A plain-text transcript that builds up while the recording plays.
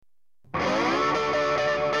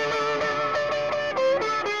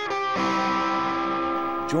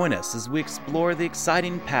Join us as we explore the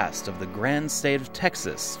exciting past of the grand state of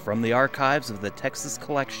Texas from the archives of the Texas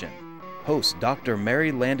Collection. Host Dr.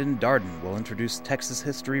 Mary Landon Darden will introduce Texas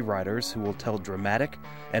history writers who will tell dramatic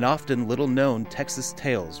and often little-known Texas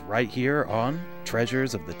tales right here on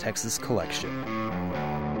Treasures of the Texas Collection.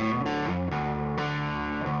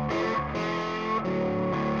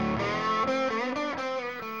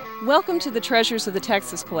 Welcome to the Treasures of the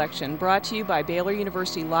Texas Collection, brought to you by Baylor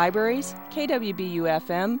University Libraries,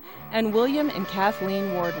 KWBU-FM, and William and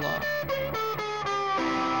Kathleen Wardlaw.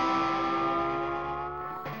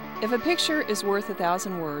 If a picture is worth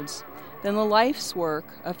 1,000 words, then the life's work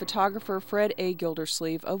of photographer Fred A.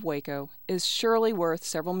 Gildersleeve of Waco is surely worth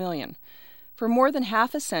several million. For more than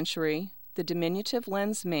half a century, the diminutive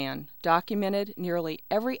lens man documented nearly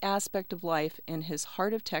every aspect of life in his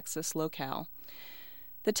Heart of Texas locale.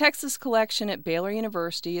 The Texas Collection at Baylor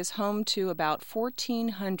University is home to about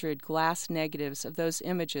 1,400 glass negatives of those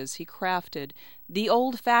images he crafted the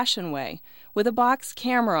old-fashioned way, with a box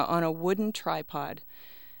camera on a wooden tripod,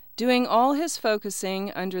 doing all his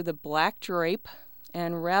focusing under the black drape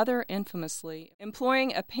and rather infamously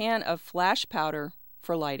employing a pan of flash powder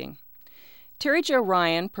for lighting. Terri Jo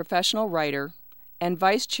Ryan, professional writer and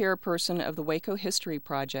vice chairperson of the Waco History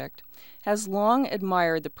Project, has long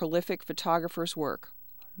admired the prolific photographer's work,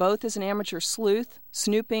 both as an amateur sleuth,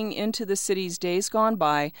 snooping into the city's days gone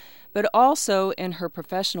by, but also in her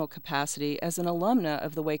professional capacity as an alumna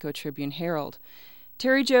of the Waco Tribune-Herald.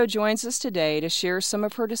 Terri Jo joins us today to share some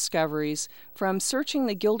of her discoveries from searching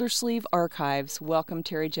the Gildersleeve archives. Welcome,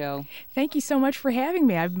 Terri Jo. Thank you so much for having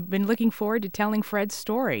me. I've been looking forward to telling Fred's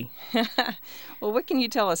story. Well, what can you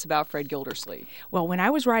tell us about Fred Gildersleeve? Well, when I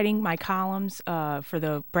was writing my columns for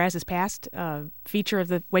the Brazos Past feature of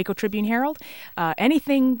the Waco Tribune-Herald,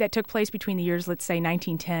 anything that took place between the years, let's say,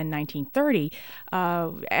 1910, 1930,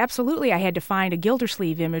 absolutely I had to find a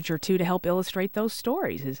Gildersleeve image or two to help illustrate those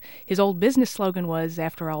stories. His old business slogan was,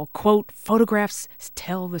 after all, quote, "Photographs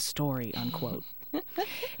tell the story," unquote.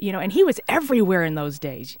 And he was everywhere in those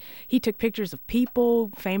days. He took pictures of people,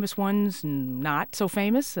 famous ones and not so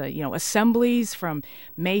famous, assemblies from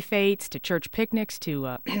May fetes to church picnics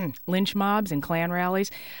to lynch mobs and Klan rallies.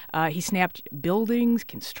 He snapped buildings,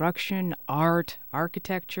 construction, art,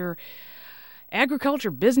 architecture,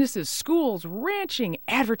 agriculture, businesses, schools, ranching,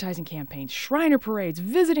 advertising campaigns, Shriner parades,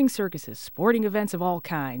 visiting circuses, sporting events of all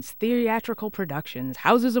kinds, theatrical productions,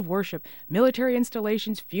 houses of worship, military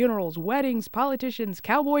installations, funerals, weddings, politicians,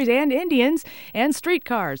 cowboys and Indians, and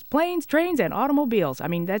streetcars, planes, trains, and automobiles. I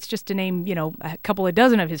mean, that's just to name, a couple of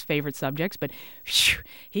dozen of his favorite subjects, but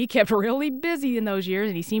he kept really busy in those years,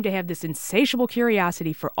 and he seemed to have this insatiable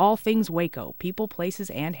curiosity for all things Waco, people, places,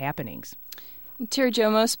 and happenings. Terri Jo,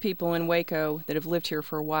 most people in Waco that have lived here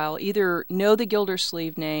for a while either know the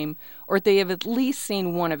Gildersleeve name or they have at least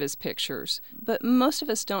seen one of his pictures. But most of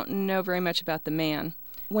us don't know very much about the man.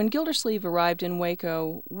 When Gildersleeve arrived in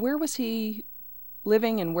Waco, where was he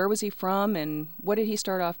living and where was he from and what did he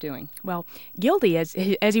start off doing? Well, Gildy,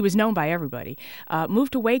 as he was known by everybody,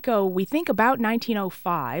 moved to Waco, we think about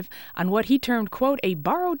 1905, on what he termed, quote, a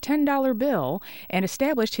borrowed $10 bill, and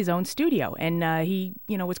established his own studio. And he,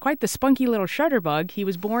 was quite the spunky little shutterbug. He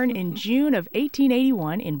was born in June of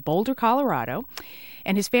 1881 in Boulder, Colorado.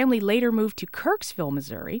 And his family later moved to Kirksville,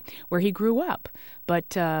 Missouri, where he grew up. But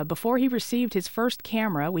before he received his first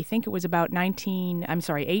camera, we think it was about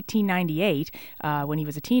 1898, when he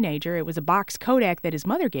was a teenager. It was a box Kodak that his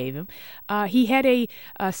mother gave him. He had a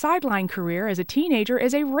sideline career as a teenager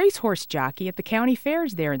as a racehorse jockey at the county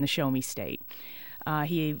fairs there in the Show Me State.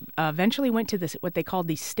 He eventually went to what they called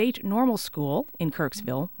the State Normal School in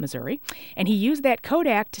Kirksville, Missouri, and he used that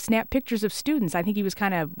Kodak to snap pictures of students. I think he was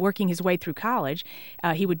kind of working his way through college.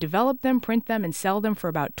 He would develop them, print them, and sell them for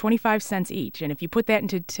about 25 cents each. And if you put that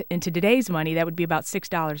into today's money, that would be about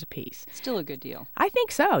 $6 a piece. Still a good deal. I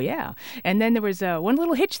think so, yeah. And then there was one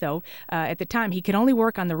little hitch, though. At the time, he could only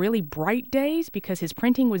work on the really bright days because his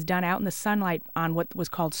printing was done out in the sunlight on what was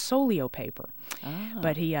called solio paper. Ah.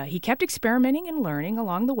 But he kept experimenting and learning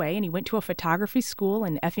along the way, and he went to a photography school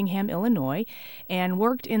in Effingham, Illinois, and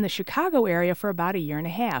worked in the Chicago area for about a year and a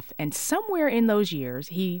half. And somewhere in those years,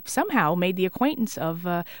 he somehow made the acquaintance of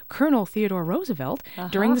Colonel Theodore Roosevelt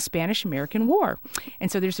during the Spanish-American War.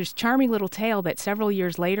 And so there's this charming little tale that several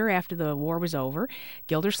years later, after the war was over,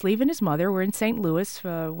 Gildersleeve and his mother were in St. Louis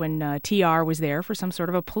when TR was there for some sort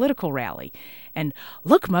of a political rally. And,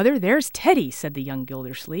 "Look, Mother, there's Teddy," said the young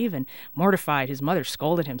Gildersleeve, and mortified, his mother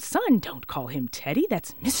scolded him. "Son, don't call him Teddy. Teddy,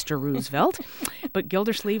 that's Mr. Roosevelt. But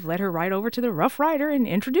Gildersleeve led her right over to the Rough Rider and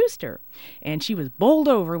introduced her. And she was bowled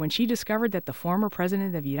over when she discovered that the former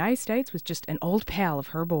president of the United States was just an old pal of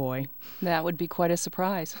her boy. That would be quite a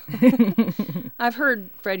surprise. I've heard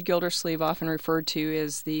Fred Gildersleeve often referred to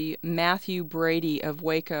as the Matthew Brady of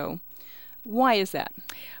Waco. Why is that?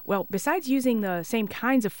 Well, besides using the same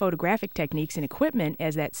kinds of photographic techniques and equipment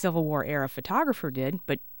as that Civil War era photographer did,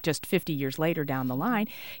 but just 50 years later down the line,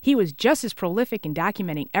 he was just as prolific in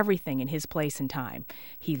documenting everything in his place and time.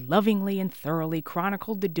 He lovingly and thoroughly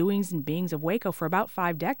chronicled the doings and beings of Waco for about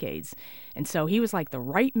 5 decades. And so he was like the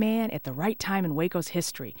right man at the right time in Waco's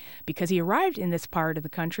history, because he arrived in this part of the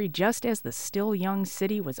country just as the still young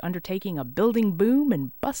city was undertaking a building boom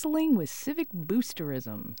and bustling with civic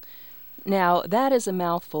boosterism. Now, that is a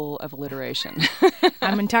mouthful of alliteration.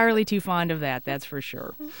 I'm entirely too fond of that, that's for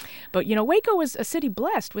sure. But, Waco was a city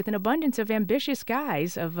blessed with an abundance of ambitious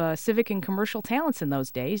guys of civic and commercial talents in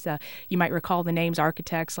those days. You might recall the names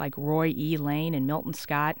architects like Roy E. Lane and Milton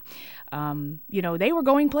Scott. They were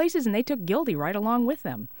going places, and they took Gildy right along with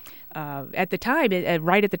them. At the time,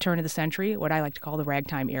 right at the turn of the century, what I like to call the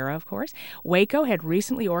ragtime era, of course, Waco had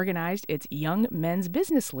recently organized its Young Men's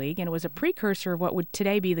Business League, and it was a precursor of what would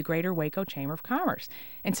today be the Greater Waco Chamber of Commerce.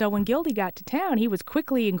 And so when Gildy got to town, he was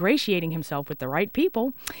quickly ingratiating himself with the right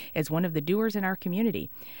people as one of the doers in our community.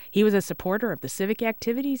 He was a supporter of the civic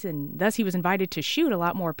activities, and thus he was invited to shoot a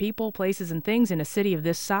lot more people, places, and things in a city of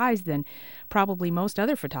this size than probably most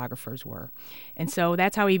other photographers were. And so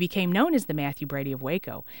that's how he became known as the Matthew Brady of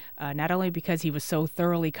Waco. Not only because he was so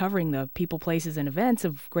thoroughly covering the people, places, and events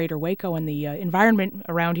of Greater Waco and the environment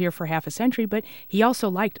around here for half a century, but he also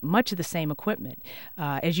liked much of the same equipment.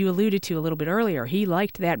 As you alluded to a little bit earlier, he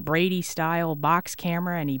liked that Brady-style box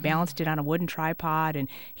camera, and he balanced it on a wooden tripod, and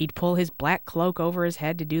he'd pull his black cloak over his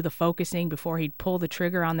head to do the focusing before he'd pull the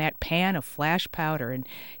trigger on that pan of flash powder. And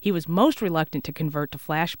he was most reluctant to convert to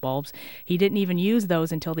flash bulbs. He didn't even use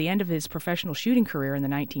those until the end of his professional shooting career in the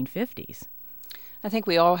 1950s. I think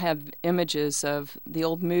we all have images of the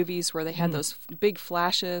old movies where they had those big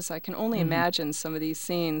flashes. I can only imagine some of these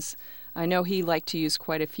scenes. I know he liked to use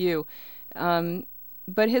quite a few.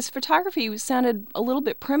 But his photography sounded a little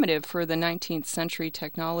bit primitive for the 19th century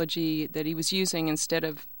technology that he was using instead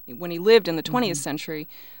of when he lived in the 20th century.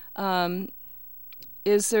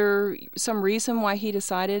 Is there some reason why he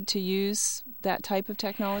decided to use that type of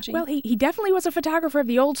technology? Well, he definitely was a photographer of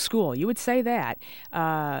the old school. You would say that.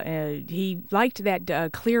 He liked that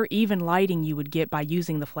clear, even lighting you would get by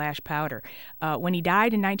using the flash powder. When he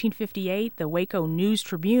died in 1958, the Waco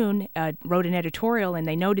News-Tribune wrote an editorial, and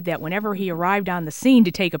they noted that whenever he arrived on the scene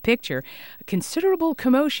to take a picture, considerable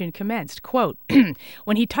commotion commenced. Quote,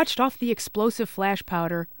 "When he touched off the explosive flash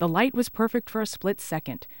powder, the light was perfect for a split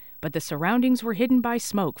second. But the surroundings were hidden by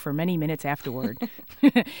smoke for many minutes afterward.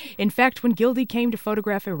 In fact, when Gildy came to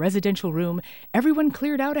photograph a residential room, everyone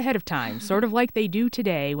cleared out ahead of time, sort of like they do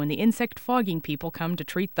today when the insect fogging people come to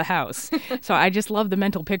treat the house." So I just love the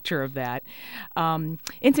mental picture of that.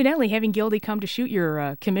 Incidentally, having Gildy come to shoot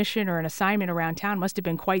your commission or an assignment around town must have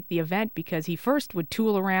been quite the event, because he first would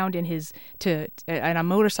tool around on a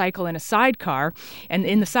motorcycle in a sidecar, and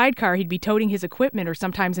in the sidecar he'd be toting his equipment or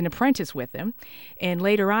sometimes an apprentice with him. And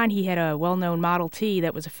later on, he had a well-known Model T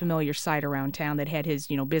that was a familiar sight around town that had his,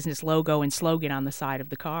 business logo and slogan on the side of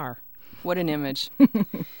the car. What an image.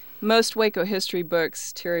 Most Waco history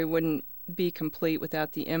books, Terri, wouldn't be complete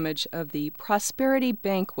without the image of the Prosperity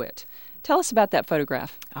Banquet. Tell us about that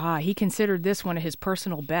photograph. He considered this one of his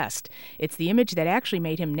personal best. It's the image that actually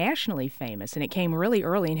made him nationally famous, and it came really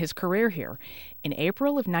early in his career here. In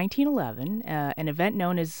April of 1911, an event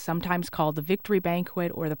known as sometimes called the Victory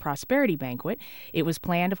Banquet or the Prosperity Banquet, it was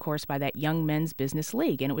planned, of course, by that Young Men's Business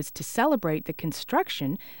League, and it was to celebrate the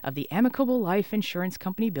construction of the Amicable Life Insurance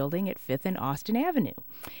Company building at 5th and Austin Avenue.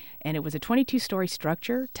 And it was a 22-story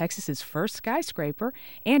structure, Texas's first skyscraper,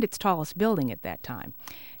 and its tallest building at that time.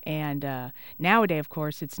 And nowadays, of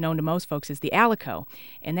course, it's known to most folks as the Alico.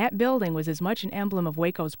 And that building was as much an emblem of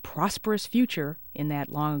Waco's prosperous future in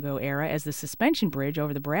that long-ago era as the suspension bridge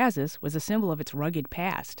over the Brazos was a symbol of its rugged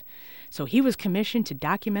past. So he was commissioned to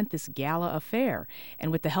document this gala affair,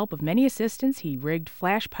 and with the help of many assistants, he rigged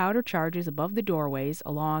flash powder charges above the doorways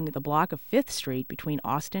along the block of 5th Street between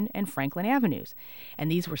Austin and Franklin Avenues.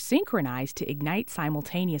 And these were synchronized to ignite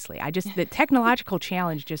simultaneously. The technological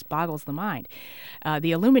challenge just boggles the mind.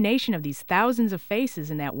 The illumination of these thousands of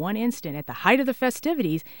faces in that one instant at the height of the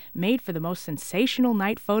festivities made for the most sensational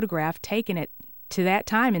night photograph taken at to that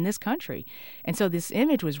time in this country. And so this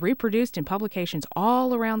image was reproduced in publications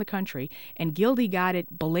all around the country, and Gildy got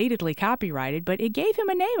it belatedly copyrighted, but it gave him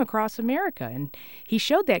a name across America, and he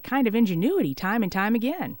showed that kind of ingenuity time and time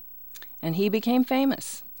again. And he became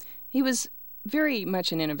famous. He was very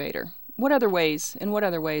much an innovator. In what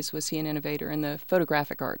other ways was he an innovator in the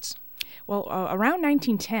photographic arts? Well, around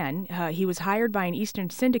 1910, he was hired by an Eastern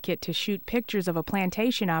syndicate to shoot pictures of a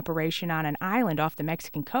plantation operation on an island off the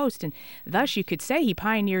Mexican coast, and thus you could say he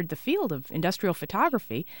pioneered the field of industrial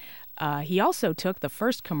photography. He also took the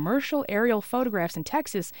first commercial aerial photographs in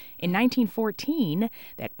Texas in 1914.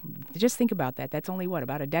 Just think about that. That's only,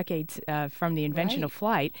 about a decade from the invention of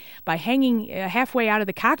flight, by hanging halfway out of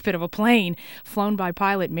the cockpit of a plane flown by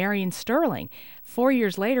pilot Marion Sterling. 4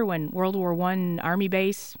 years later, when World War I Army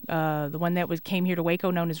base, the one that came here to Waco,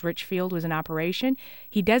 known as Richfield, was in operation,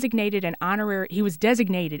 he was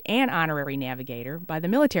designated an honorary navigator by the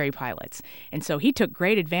military pilots. And so he took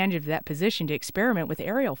great advantage of that position to experiment with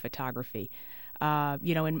aerial photography.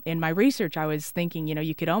 In my research, I was thinking,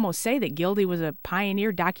 you could almost say that Gildy was a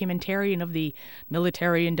pioneer documentarian of the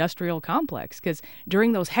military-industrial complex, because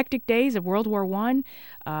during those hectic days of World War I,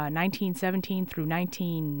 1917 through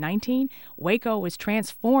 1919, Waco was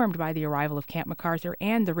transformed by the arrival of Camp MacArthur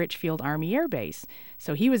and the Richfield Army Air Base.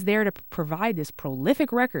 So he was there to provide this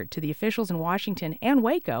prolific record to the officials in Washington and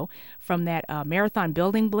Waco, from that marathon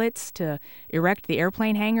building blitz to erect the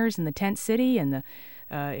airplane hangars in the tent city, and the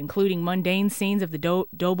including mundane scenes of the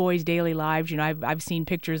doughboys' daily lives. I've seen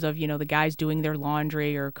pictures of, the guys doing their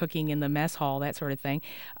laundry or cooking in the mess hall, that sort of thing.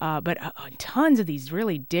 But tons of these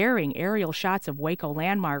really daring aerial shots of Waco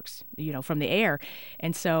landmarks, from the air.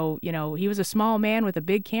 And so, he was a small man with a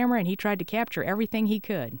big camera, and he tried to capture everything he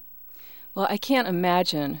could. Well, I can't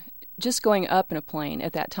imagine just going up in a plane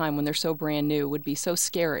at that time when they're so brand new would be so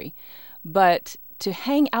scary. But to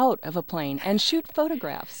hang out of a plane and shoot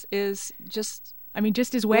photographs is just...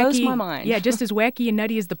 just as wacky. Blows my mind. Yeah, just as wacky and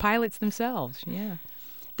nutty as the pilots themselves. Yeah.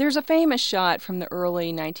 There's a famous shot from the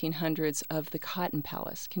early 1900s of the Cotton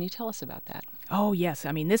Palace. Can you tell us about that? Oh, yes.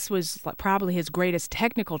 This was probably his greatest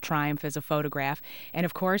technical triumph as a photograph. And,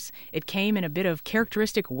 of course, it came in a bit of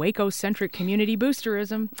characteristic Waco-centric community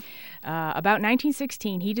boosterism. About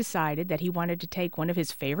 1916, he decided that he wanted to take one of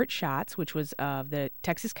his favorite shots, which was of the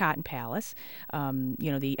Texas Cotton Palace,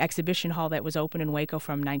 the exhibition hall that was open in Waco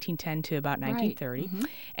from 1910 to about 1930. Right. Mm-hmm.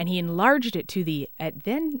 And he enlarged it to the, at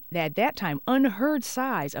that time, unheard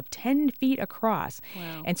size of 10 feet across.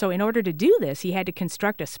 Wow. And so in order to do this, he had to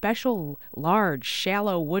construct a special large,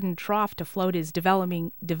 shallow wooden trough to float his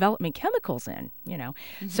development chemicals in,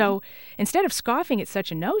 Mm-hmm. So instead of scoffing at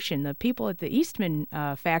such a notion, the people at the Eastman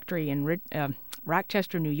factory in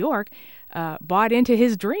Rochester, New York, bought into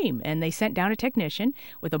his dream, and they sent down a technician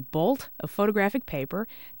with a bolt of photographic paper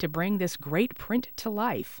to bring this great print to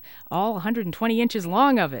life, all 120 inches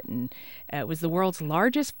long of it. And it was the world's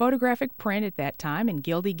largest photographic print at that time, and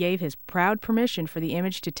Gildy gave his proud permission for the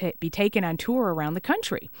image to be taken on tour around the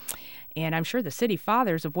country. And I'm sure the city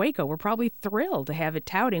fathers of Waco were probably thrilled to have it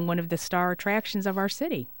touting one of the star attractions of our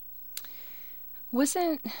city.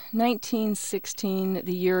 Wasn't 1916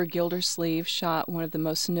 the year Gildersleeve shot one of the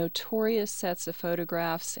most notorious sets of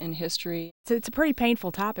photographs in history? So it's a pretty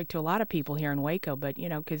painful topic to a lot of people here in Waco, but,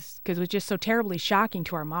 because it was just so terribly shocking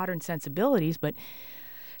to our modern sensibilities. But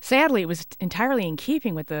sadly, it was entirely in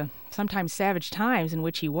keeping with the sometimes savage times in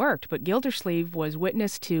which he worked. But Gildersleeve was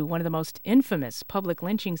witness to one of the most infamous public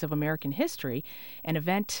lynchings of American history, an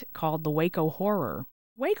event called the Waco Horror.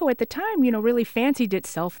 Waco at the time, really fancied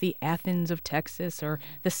itself the Athens of Texas, or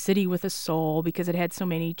the city with a soul, because it had so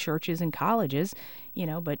many churches and colleges,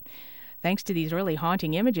 but thanks to these really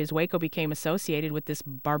haunting images, Waco became associated with this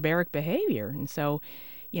barbaric behavior. And so,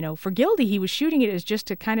 for Gildy, he was shooting it as just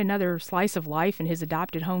a kind of another slice of life in his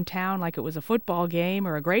adopted hometown, like it was a football game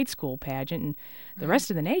or a grade school pageant, and the rest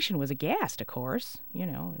of the nation was aghast, of course,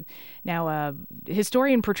 Now,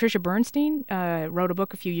 historian Patricia Bernstein wrote a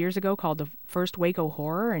book a few years ago called The First Waco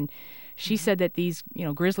Horror, and she said that these,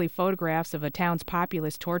 grisly photographs of a town's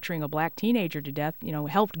populace torturing a black teenager to death,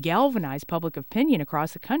 helped galvanize public opinion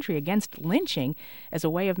across the country against lynching as a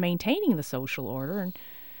way of maintaining the social order. And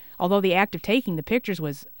although the act of taking the pictures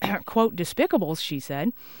was, quote, despicable, she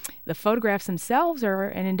said, the photographs themselves are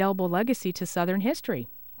an indelible legacy to Southern history.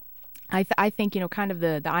 I think, kind of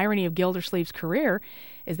the irony of Gildersleeve's career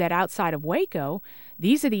is that outside of Waco,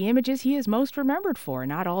 these are the images he is most remembered for,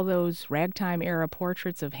 not all those ragtime-era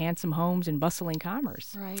portraits of handsome homes and bustling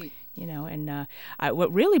commerce. Right.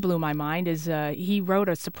 What really blew my mind is he wrote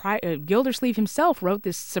Gildersleeve himself wrote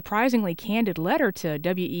this surprisingly candid letter to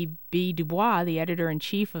W.E.B. Du Bois, the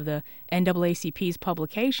editor-in-chief of the NAACP's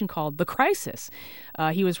publication called The Crisis.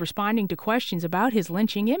 He was responding to questions about his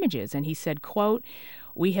lynching images, and he said, quote,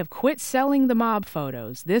 "We have quit selling the mob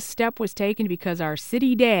photos. This step was taken because our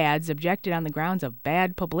city dads objected on the grounds of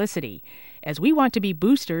bad publicity. As we want to be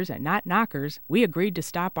boosters and not knockers, we agreed to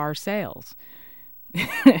stop our sales."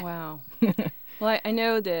 Wow. Well, I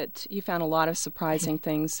know that you found a lot of surprising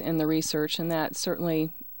things in the research, and that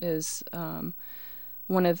certainly is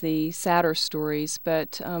one of the sadder stories.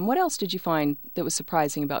 But what else did you find that was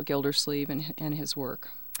surprising about Gildersleeve and his work?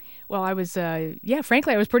 Well,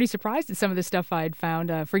 frankly, I was pretty surprised at some of the stuff I had found.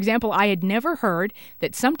 For example, I had never heard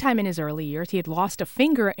that sometime in his early years he had lost a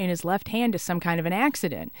finger in his left hand to some kind of an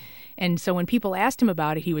accident. And so when people asked him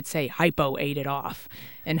about it, he would say, "Hypo ate it off."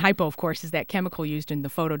 And hypo, of course, is that chemical used in the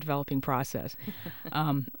photo developing process.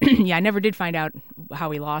 I never did find out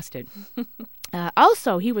how he lost it.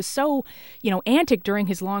 Also, he was so, antic during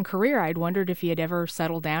his long career, I'd wondered if he had ever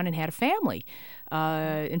settled down and had a family.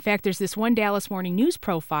 In fact, there's this one Dallas Morning News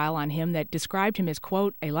profile on him that described him as,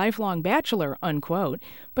 quote, "a lifelong bachelor," unquote,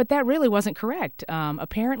 but that really wasn't correct.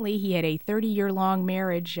 Apparently, he had a 30-year-long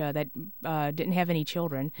marriage that didn't have any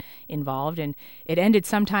children involved, and it ended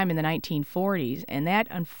sometime in the 1940s, and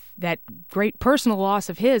that great personal loss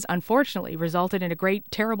of his, unfortunately, resulted in a great,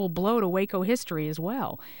 terrible blow to Waco history as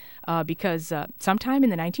well. Because sometime in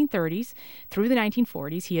the 1930s through the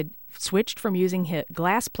 1940s, he had switched from using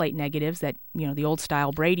glass plate negatives, that the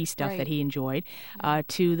old-style Brady stuff Right. that he enjoyed,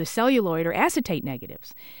 to the celluloid or acetate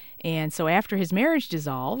negatives. And so after his marriage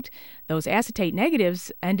dissolved, those acetate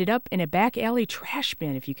negatives ended up in a back alley trash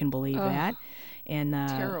bin, if you can believe that. And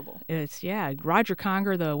terrible. Roger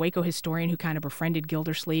Conger, the Waco historian who kind of befriended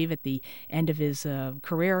Gildersleeve at the end of his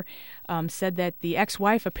career, said that the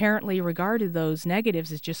ex-wife apparently regarded those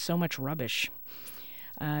negatives as just so much rubbish.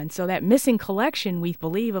 And so that missing collection, we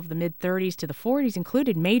believe, of the mid-30s to the 40s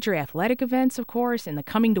included major athletic events, of course, and the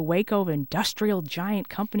coming to Waco of industrial giant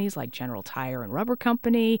companies like General Tire and Rubber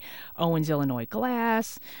Company, Owens Illinois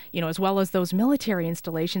Glass, as well as those military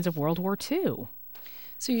installations of World War II.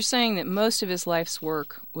 So you're saying that most of his life's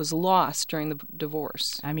work was lost during the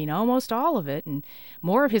divorce? I mean, almost all of it, and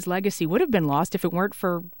more of his legacy would have been lost if it weren't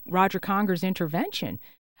for Roger Conger's intervention.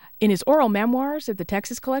 In his oral memoirs at the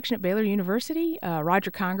Texas collection at Baylor University,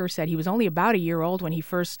 Roger Conger said he was only about a year old when he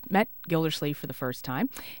first met Gildersleeve for the first time,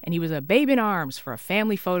 and he was a babe in arms for a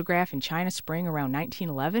family photograph in China Spring around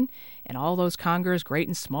 1911, and all those Congers, great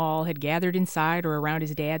and small, had gathered inside or around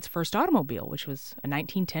his dad's first automobile, which was a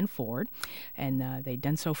 1910 Ford, and they'd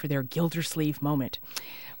done so for their Gildersleeve moment.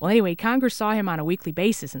 Well, anyway, Conger saw him on a weekly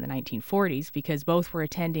basis in the 1940s because both were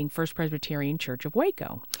attending First Presbyterian Church of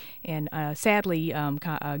Waco, and sadly,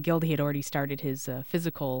 Gildy had already started his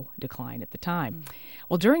physical decline at the time.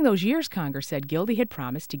 Well, during those years, Conger said Gildy had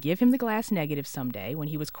promised to give him the glass negatives someday when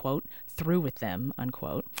he was, quote, "through with them,"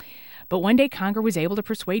 unquote. But one day Conger was able to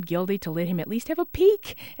persuade Gildy to let him at least have a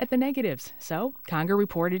peek at the negatives. So Conger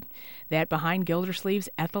reported that behind Gildersleeve's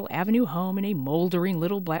Ethel Avenue home in a moldering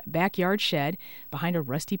little backyard shed, behind a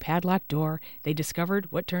rusty padlocked door, they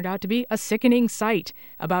discovered what turned out to be a sickening sight.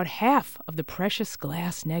 About half of the precious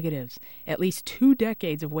glass negatives, at least 2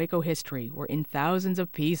 decades of Waco history, were in thousands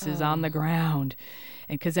of pieces on the ground.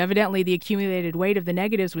 And because evidently the accumulated weight of the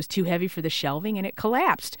negatives was too heavy for the shelving, and it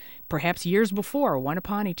collapsed, perhaps years before, one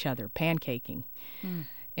upon each other, pancaking.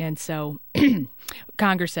 And so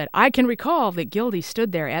Conger said, "I can recall that Gildy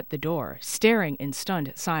stood there at the door, staring in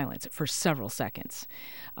stunned silence for several seconds.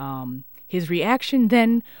 His reaction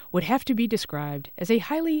then would have to be described as a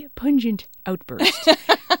highly pungent outburst."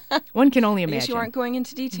 One can only imagine. I guess you aren't going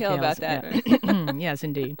into detail about that. Yeah. Yes,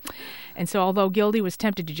 indeed. And so although Gildy was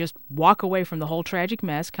tempted to just walk away from the whole tragic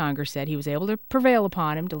mess, Conger said he was able to prevail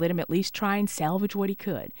upon him to let him at least try and salvage what he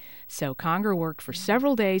could. So Conger worked for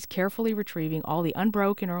several days carefully retrieving all the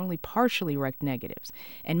unbroken or only partially wrecked negatives.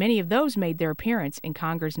 And many of those made their appearance in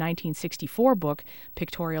Conger's 1964 book,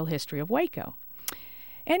 Pictorial History of Waco.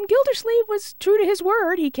 And Gildersleeve was true to his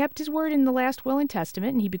word. He kept his word in the last will and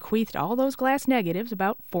testament, and he bequeathed all those glass negatives,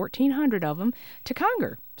 about 1,400 of them, to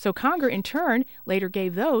Conger. So Conger, in turn, later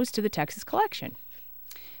gave those to the Texas collection.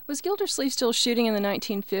 Was Gildersleeve still shooting in the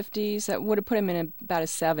 1950s? That would have put him in about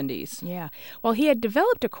his 70s. Yeah. Well, he had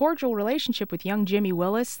developed a cordial relationship with young Jimmy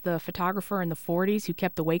Willis, the photographer in the 40s who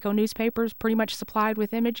kept the Waco newspapers pretty much supplied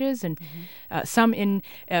with images, and some in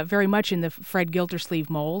very much in the Fred Gildersleeve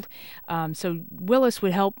mold. So Willis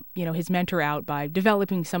would help, his mentor out by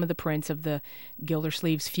developing some of the prints of the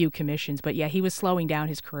Gildersleeve's few commissions. But yeah, he was slowing down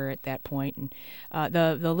his career at that point, and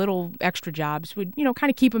the little extra jobs would, kind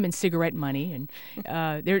of keep him in cigarette money. And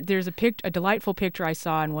there's a delightful picture I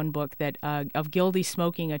saw in one book that of Gildy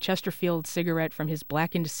smoking a Chesterfield cigarette from his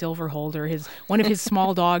blackened silver holder, one of his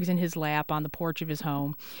small dogs in his lap on the porch of his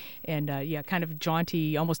home, and kind of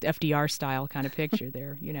jaunty, almost FDR style kind of picture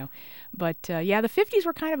there, But the 50s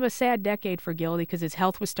were kind of a sad decade for Gildy because his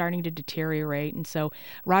health was starting to deteriorate, and so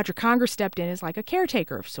Roger Conger stepped in as like a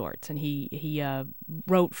caretaker of sorts, and he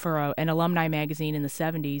wrote for an alumni magazine in the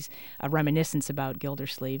 70s a reminiscence about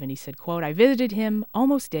Gildersleeve, and he said, quote, "I visited him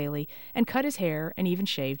almost daily and cut his hair and even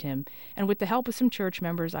shaved him, and with the help of some church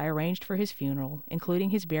members I arranged for his funeral,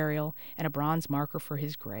 including his burial and a bronze marker for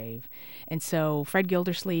his grave." And so Fred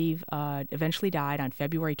Gildersleeve eventually died on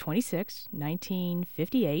February 26,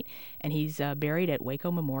 1958, and he's buried at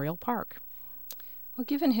Waco Memorial Park. Well,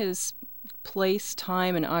 given his place,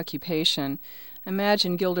 time, and occupation, I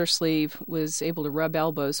imagine Gildersleeve was able to rub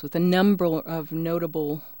elbows with a number of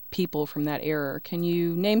notable people from that era. Can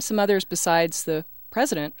you name some others besides the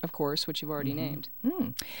president, of course, which you've already named?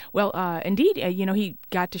 Well, indeed, he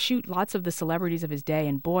got to shoot lots of the celebrities of his day,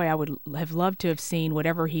 and boy, I would have loved to have seen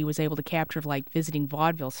whatever he was able to capture of like visiting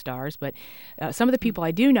vaudeville stars. But some of the people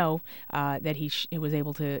I do know that he was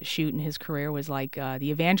able to shoot in his career was like the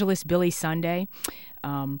evangelist Billy Sunday,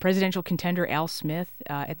 presidential contender Al Smith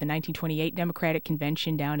at the 1928 Democratic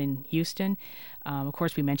Convention down in Houston. Of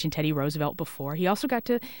course, we mentioned Teddy Roosevelt before. He also got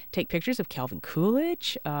to take pictures of Calvin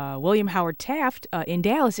Coolidge, William Howard Taft in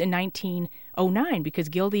Dallas in 1909 because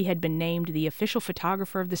Gildy had been named the official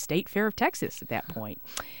photographer of the State Fair of Texas at that point.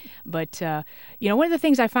 But, one of the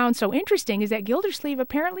things I found so interesting is that Gildersleeve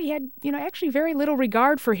apparently had, actually very little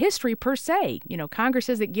regard for history per se. Congress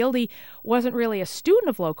says that Gildy wasn't really a student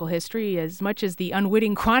of local history as much as the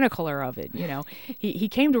unwitting chronicler of it. He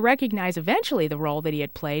came to recognize eventually the role that he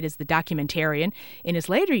had played as the documentarian in his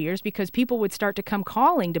later years because people would start to come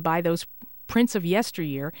calling to buy those prints of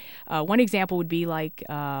yesteryear. One example would be like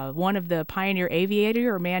one of the Pioneer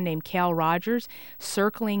Aviator, a man named Cal Rogers,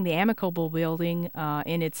 circling the Amicable building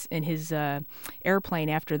in his airplane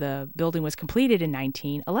after the building was completed in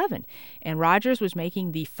 1911. And Rogers was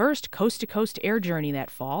making the first coast-to-coast air journey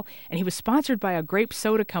that fall, and he was sponsored by a grape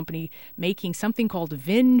soda company making something called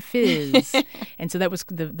Vin Fizz. And so that was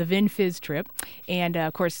the Vin Fizz trip. And,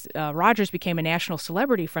 of course, Rogers became a national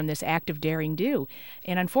celebrity from this act of daring do.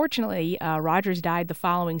 And unfortunately, Rogers died the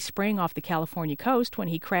following spring off the California coast when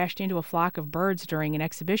he crashed into a flock of birds during an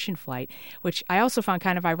exhibition flight, which I also found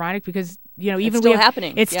kind of ironic because, even it's still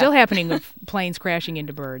happening. It's still happening with planes crashing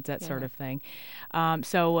into birds, that sort of thing. And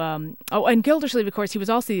Gildersleeve, of course, he was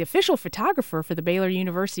also the official photographer for the Baylor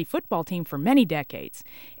University football team for many decades.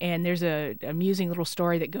 And there's a amusing little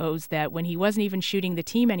story that goes that when he wasn't even shooting the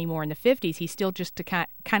team anymore in the 50s, he still just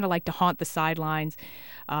kind of liked to haunt the sidelines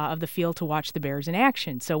of the field to watch the Bears in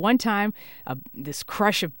action. So one time, this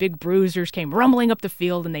crush of big bruisers came rumbling up the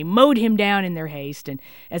field, and they mowed him down in their haste. And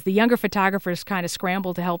as the younger photographers kind of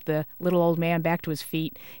scrambled to help the little old man back to his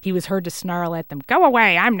feet, he was heard to snarl at them, "Go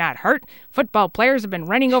away, I'm not hurt. Football players have been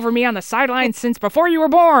running over me on the sidelines since before you were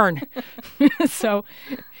born." So,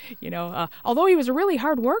 although he was a really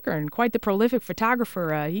hard worker and quite the prolific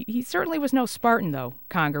photographer, he certainly was no Spartan, though,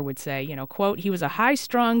 Conger would say. Quote, "He was a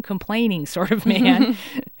high-strung, complaining sort of man."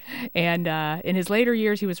 And in his later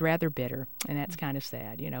years, he was rather bitter, and that's kind of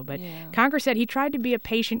sad, But Conger said he tried to be a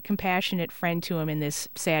patient, compassionate friend to him in this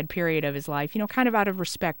sad period of his life, kind of out of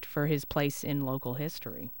respect for his place in local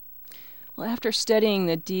history. Well, after studying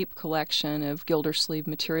the deep collection of Gildersleeve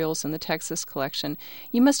materials in the Texas collection,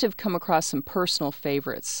 you must have come across some personal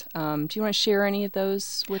favorites. Do you want to share any of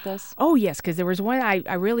those with us? Oh, yes, because there was one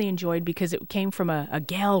I really enjoyed because it came from a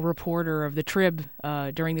gal reporter of the Trib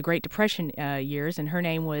during the Great Depression years, and her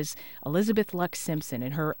name was Elizabeth Lux Simpson,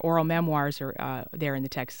 and her oral memoirs are there in the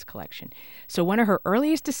Texas collection. So one of her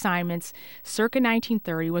earliest assignments, circa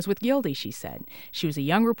 1930, was with Gildy, she said. She was a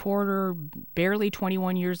young reporter, barely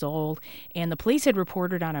 21 years old, and the police had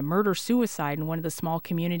reported on a murder-suicide in one of the small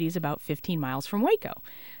communities about 15 miles from Waco.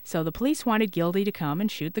 So the police wanted Gildy to come and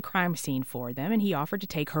shoot the crime scene for them, and he offered to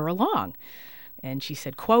take her along. And she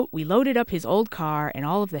said, quote, "We loaded up his old car and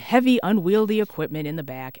all of the heavy, unwieldy equipment in the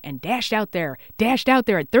back and dashed out there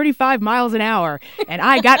at 35 miles an hour. And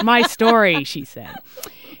I got my story," she said.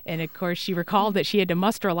 And, of course, she recalled that she had to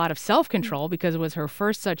muster a lot of self-control because it was her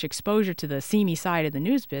first such exposure to the seamy side of the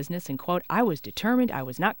news business. And, quote, "I was determined I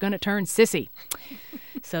was not going to turn sissy."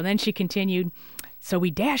 So then she continued, "So we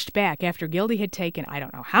dashed back after Gildy had taken I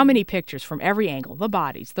don't know how many pictures from every angle, the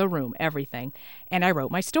bodies, the room, everything. And I wrote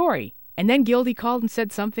my story. And then Gildy called and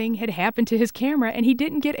said something had happened to his camera and he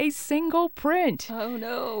didn't get a single print." Oh,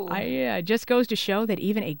 no. It just goes to show that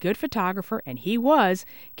even a good photographer, and he was,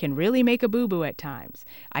 can really make a boo-boo at times.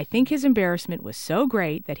 I think his embarrassment was so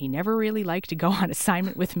great that he never really liked to go on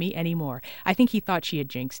assignment with me anymore. I think he thought she had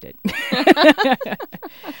jinxed it.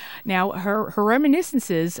 Now, her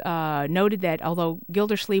reminiscences noted that although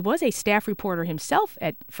Gildersleeve was a staff reporter himself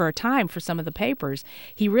for a time for some of the papers,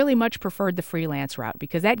 he really much preferred the freelance route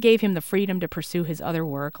because that gave him the freedom to pursue his other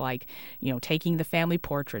work, like, taking the family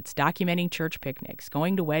portraits, documenting church picnics,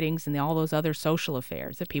 going to weddings, and all those other social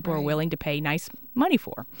affairs that people are willing to pay nice money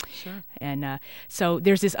for. Sure. And so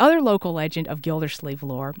there's this other local legend of Gildersleeve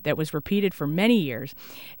lore that was repeated for many years,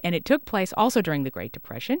 and it took place also during the Great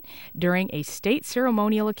Depression, during a state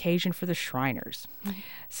ceremonial occasion for the Shriners. Mm-hmm.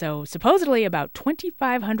 So supposedly about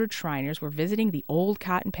 2,500 Shriners were visiting the old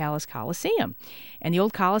Cotton Palace Coliseum, and the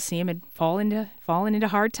old Coliseum had fallen into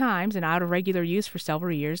hard times and out of regular use for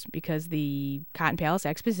several years because the Cotton Palace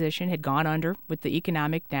Exposition had gone under with the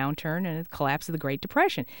economic downturn and the collapse of the Great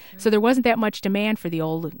Depression. Mm-hmm. So there wasn't that much demand for the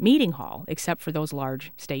old meeting hall except for those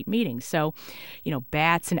large state meetings. So,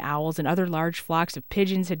 bats and owls and other large flocks of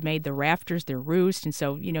pigeons had made the rafters their roost, and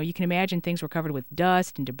so, you can imagine things were covered with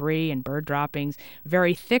dust and debris and bird droppings,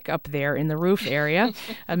 very thick up there in the roof area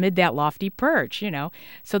amid that lofty perch,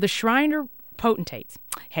 So the Shriner potentates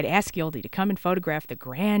had asked Gildy to come and photograph the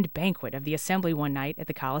grand banquet of the assembly one night at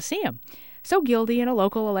the Coliseum. So Gildy and a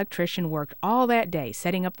local electrician worked all that day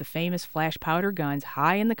setting up the famous flash powder guns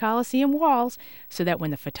high in the Coliseum walls so that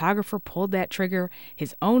when the photographer pulled that trigger,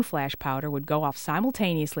 his own flash powder would go off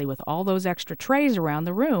simultaneously with all those extra trays around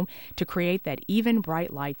the room to create that even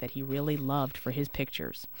bright light that he really loved for his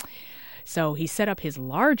pictures. So he set up his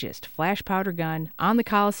largest flash powder gun on the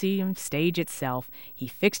Coliseum stage itself. He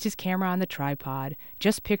fixed his camera on the tripod.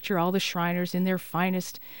 Just picture all the Shriners in their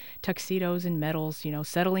finest tuxedos and medals,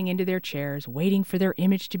 settling into their chairs, waiting for their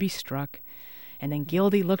image to be struck. And then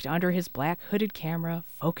Gildy looked under his black hooded camera,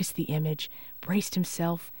 focused the image, braced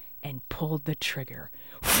himself, and pulled the trigger.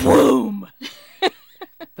 Whoom!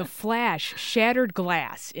 The flash shattered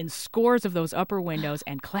glass in scores of those upper windows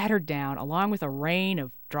and clattered down, along with a rain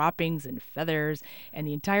of droppings and feathers, and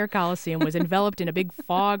the entire Coliseum was enveloped in a big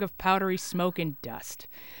fog of powdery smoke and dust.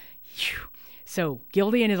 Whew. So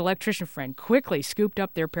Gildy and his electrician friend quickly scooped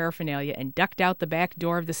up their paraphernalia and ducked out the back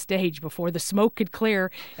door of the stage before the smoke could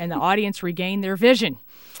clear and the audience regained their vision.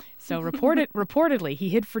 So reportedly, he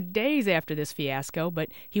hid for days after this fiasco, but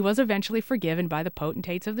he was eventually forgiven by the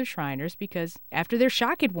potentates of the Shriners because after their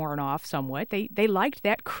shock had worn off somewhat, they liked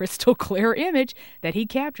that crystal clear image that he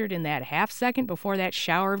captured in that half second before that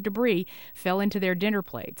shower of debris fell into their dinner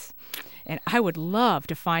plates. And I would love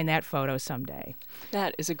to find that photo someday.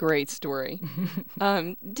 That is a great story.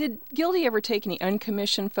 Did Gildy ever take any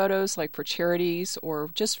uncommissioned photos, like for charities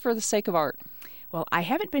or just for the sake of art? Well, I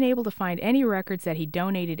haven't been able to find any records that he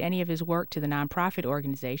donated any of his work to the nonprofit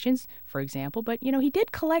organizations, for example, but, he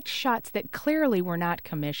did collect shots that clearly were not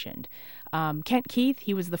commissioned. Kent Keith,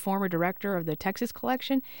 he was the former director of the Texas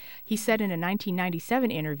collection. He said in a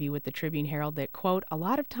 1997 interview with the Tribune-Herald that, quote, "A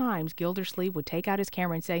lot of times Gildersleeve would take out his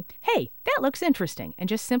camera and say, 'Hey, that looks interesting,' and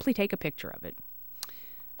just simply take a picture of it."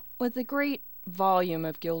 With the great volume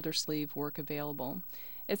of Gildersleeve work available,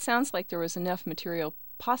 it sounds like there was enough material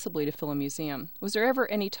possibly to fill a museum. Was there ever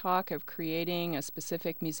any talk of creating a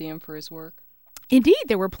specific museum for his work? Indeed,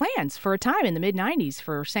 there were plans for a time in the mid-'90s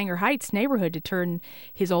for Sanger Heights neighborhood to turn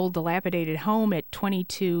his old dilapidated home at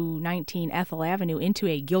 2219 Ethel Avenue into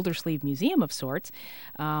a Gildersleeve museum of sorts.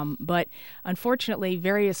 But unfortunately,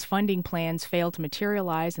 various funding plans failed to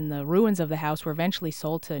materialize, and the ruins of the house were eventually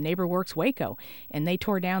sold to NeighborWorks Waco, and they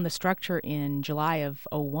tore down the structure in July of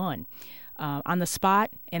 2001. On the spot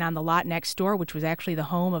and on the lot next door, which was actually the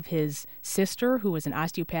home of his sister, who was an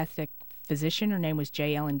osteopathic physician. Her name was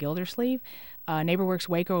J. Ellen Gildersleeve. NeighborWorks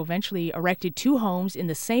Waco eventually erected 2 homes in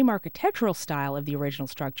the same architectural style of the original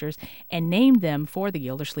structures and named them for the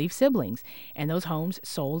Gildersleeve siblings. And those homes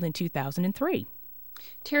sold in 2003.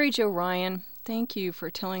 Terri Jo Ryan, thank you for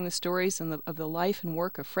telling the stories of the life and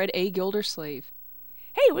work of Fred A. Gildersleeve.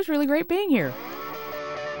 Hey, it was really great being here.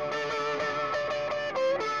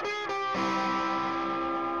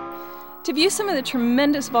 To view some of the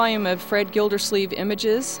tremendous volume of Fred Gildersleeve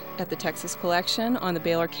images at the Texas Collection on the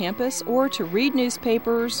Baylor campus, or to read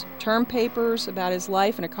newspapers, term papers about his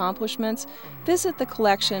life and accomplishments, visit the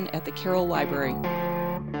collection at the Carroll Library.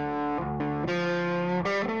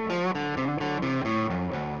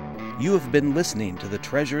 You have been listening to the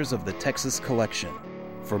Treasures of the Texas Collection.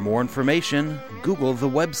 For more information, Google the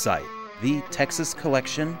website, The Texas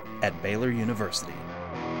Collection at Baylor University.